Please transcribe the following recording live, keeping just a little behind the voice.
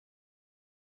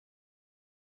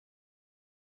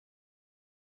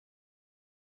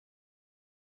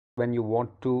when you want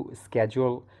to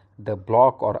schedule the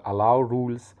block or allow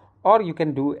rules, or you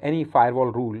can do any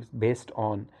firewall rules based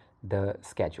on the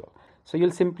schedule. So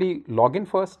you'll simply log in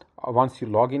first. Once you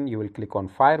log in, you will click on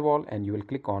firewall and you will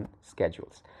click on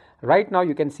schedules. Right now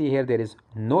you can see here there is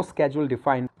no schedule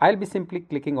defined. I'll be simply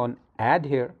clicking on add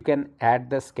here. You can add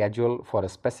the schedule for a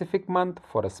specific month,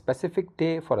 for a specific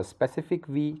day, for a specific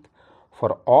week,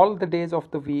 for all the days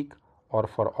of the week, or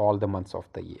for all the months of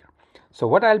the year. So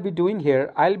what I'll be doing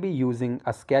here, I'll be using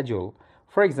a schedule.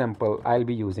 For example, I'll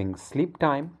be using sleep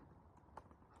time,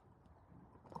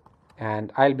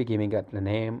 and I'll be giving it the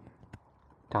name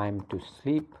time to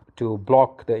sleep to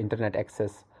block the internet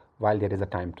access while there is a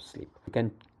time to sleep. You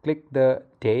can click the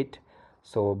date.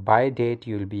 So by date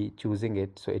you will be choosing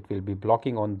it, so it will be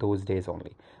blocking on those days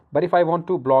only. But if I want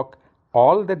to block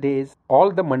all the days,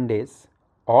 all the Mondays,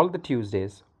 all the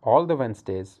Tuesdays, all the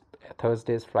Wednesdays,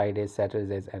 Thursdays, Fridays,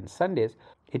 Saturdays and Sundays,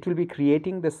 it will be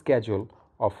creating the schedule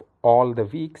of all the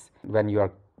weeks. When you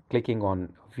are clicking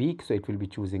on week, so it will be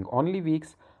choosing only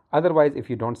weeks. Otherwise, if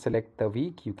you don't select the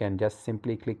week, you can just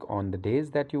simply click on the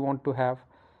days that you want to have.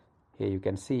 Here you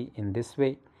can see in this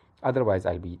way. Otherwise,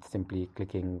 I'll be simply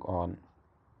clicking on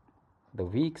the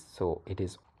weeks, so it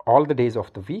is all the days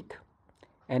of the week.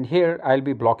 And here I'll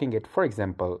be blocking it, for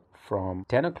example, from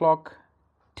 10 o'clock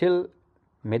till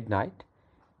midnight,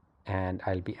 and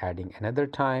I'll be adding another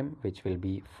time which will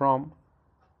be from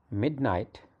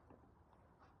midnight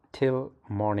till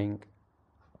morning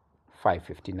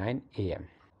 5:59 a.m.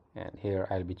 and here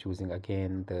I'll be choosing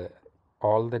again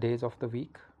all the days of the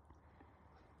week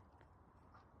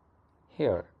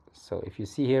here. So if you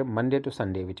see here, Monday to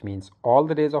Sunday, which means all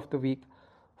the days of the week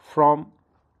from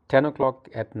 10 o'clock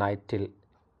at night till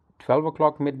 12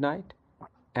 o'clock midnight,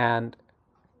 and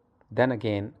then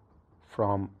again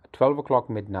from 12 o'clock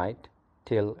midnight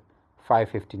till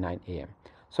 5:59 a.m.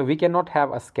 So we cannot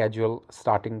have a schedule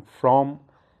starting from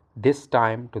this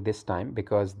time to this time,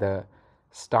 because the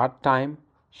start time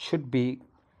should be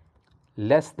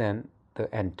less than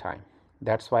the end time.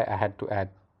 That's why I had to add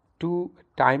 2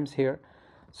 times here.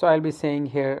 So I'll be saying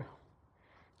here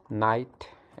night,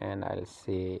 and I'll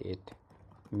say it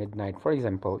midnight, for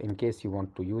example, in case you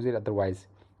want to use it. Otherwise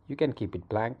you can keep it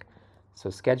blank. So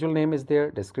schedule name is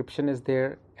there, description is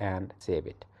there, and save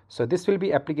it. So this will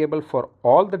be applicable for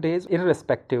all the days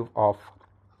irrespective of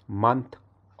month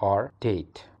or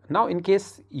date. Now in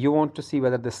case you want to see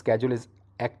whether the schedule is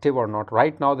active or not,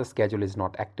 right now the schedule is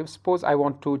not active. Suppose I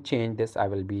want to change this. I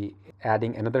will be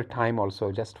adding another time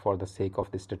also, just for the sake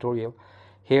of this tutorial.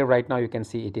 Here right now you can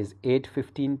see it is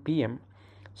 8:15 p.m.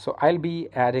 So I'll be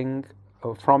adding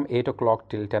from 8 o'clock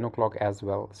till 10 o'clock as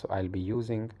well. So I'll be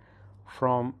using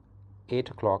from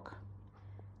 8 o'clock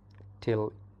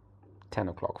till 10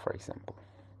 o'clock, for example,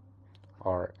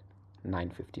 or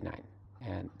 9:59,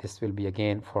 and this will be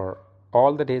again for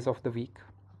all the days of the week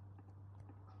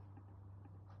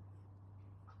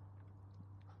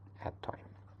at time.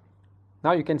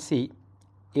 Now you can see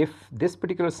if this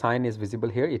particular sign is visible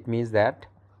here, it means that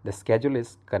the schedule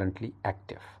is currently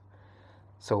active.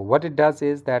 So what it does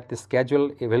is that the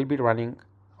schedule will be running,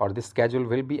 or the schedule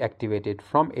will be activated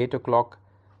from 8 o'clock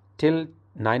till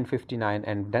 9:59,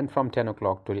 and then from 10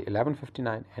 o'clock till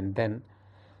 11:59, and then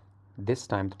this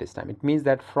time to this time. It means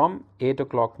that from 8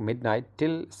 o'clock midnight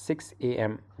till 6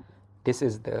 a.m. this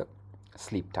is the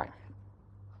sleep time.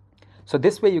 So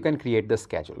this way you can create the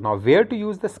schedule. Now where to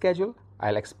use the schedule,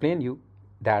 I'll explain you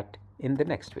that in the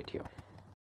next video.